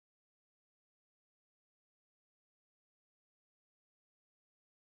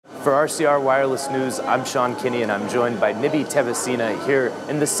For RCR Wireless News, I'm Sean Kinney, and I'm joined by Nivi Thadasina here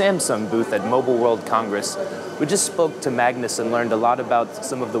in the Samsung booth at Mobile World Congress. We just spoke to Magnus and learned a lot about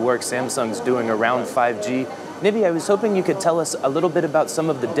some of the work Samsung's doing around 5G. Nivi, I was hoping you could tell us a little bit about some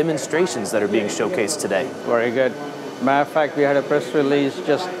of the demonstrations that are being showcased today. Very good. Matter of fact, we had a press release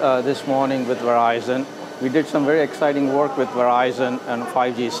just this morning with Verizon. We did some very exciting work with Verizon on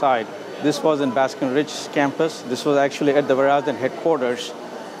 5G side. This was in Basking Ridge campus. This was actually at the Verizon headquarters.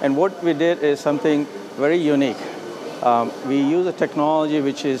 And what we did is something very unique. We use a technology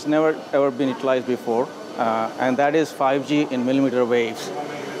which has never ever been utilized before, and that is 5G in millimeter waves.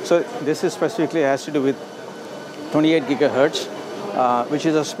 So this is specifically has to do with 28 gigahertz, which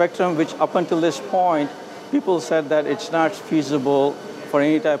is a spectrum which up until this point, people said that it's not feasible for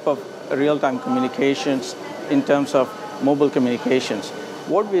any type of real-time communications in terms of mobile communications.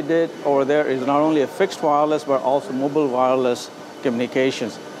 What we did over there is not only a fixed wireless, but also mobile wireless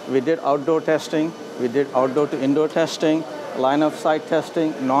communications. We did outdoor testing, we did outdoor to indoor testing, line of sight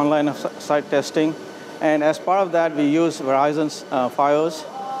testing, non-line of sight testing, and as part of that, we used Verizon's FiOS,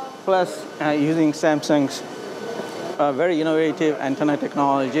 plus using Samsung's very innovative antenna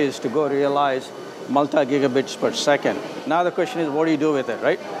technologies to go realize multi-gigabits per second. Now the question is, what do you do with it,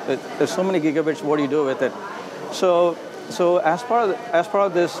 right? There's so many gigabits, what do you do with it? So as part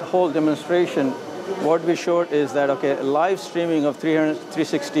of this whole demonstration, what we showed is that, okay, live streaming of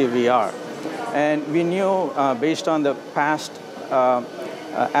 360 VR. And we knew, based on the past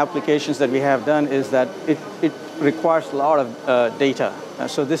applications that we have done, is that it requires a lot of data.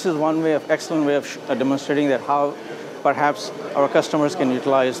 So this is one way excellent way of demonstrating that how perhaps our customers can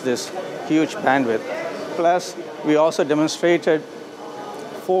utilize this huge bandwidth. Plus, we also demonstrated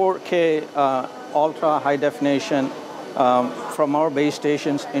 4K ultra high definition from our base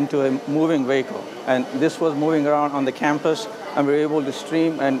stations into a moving vehicle. And this was moving around on the campus, and we were able to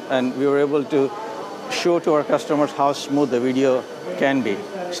stream and we were able to show to our customers how smooth the video can be.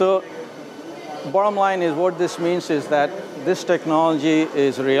 So bottom line is, what this means is that this technology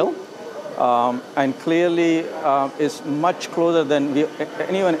is real and clearly is much closer than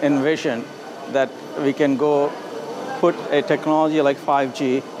anyone envisioned that we can go put a technology like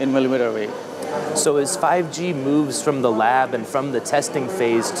 5G in millimeter wave. So as 5G moves from the lab and from the testing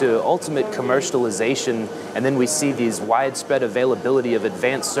phase to ultimate commercialization, and then we see these widespread availability of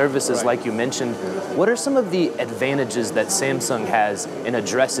advanced services like you mentioned, what are some of the advantages that Samsung has in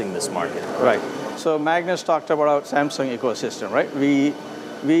addressing this market? Right. So Magnus talked about our Samsung ecosystem, right?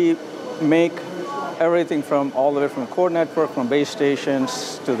 We make everything from all the way from core network, from base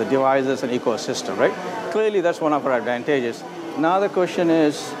stations to the devices and ecosystem, right? Clearly that's one of our advantages. Now the question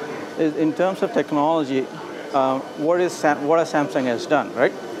is in terms of technology, what Samsung has done,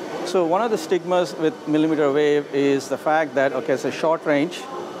 right? So one of the stigmas with millimeter wave is the fact that, okay, it's a short range,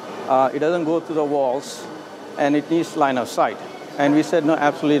 it doesn't go through the walls, and it needs line of sight. And we said, no,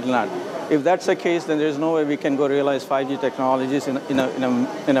 absolutely not. If that's the case, then there's no way we can go realize 5G technologies in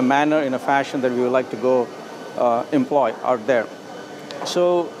a manner, in a fashion that we would like to go employ out there.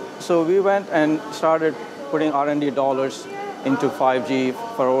 So we went and started putting R&D dollars into 5G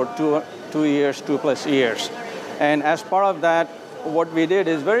for over 2+ years. And as part of that, what we did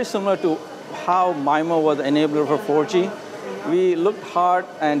is very similar to how MIMO was the enabler for 4G. We looked hard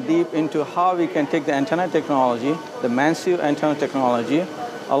and deep into how we can take the antenna technology, the massive antenna technology,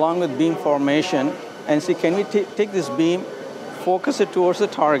 along with beam formation, and see, can we take this beam, focus it towards the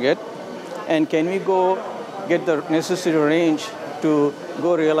target, and can we go get the necessary range to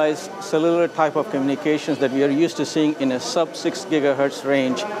go realize cellular type of communications that we are used to seeing in a sub-6 gigahertz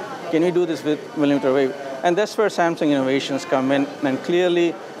range. Can we do this with millimeter wave? And that's where Samsung innovations come in. And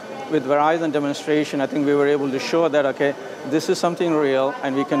clearly, with Verizon demonstration, I think we were able to show that, okay, this is something real,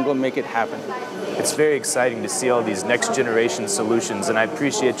 and we can go make it happen. It's very exciting to see all these next generation solutions, and I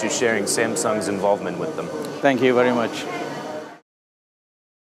appreciate you sharing Samsung's involvement with them. Thank you very much.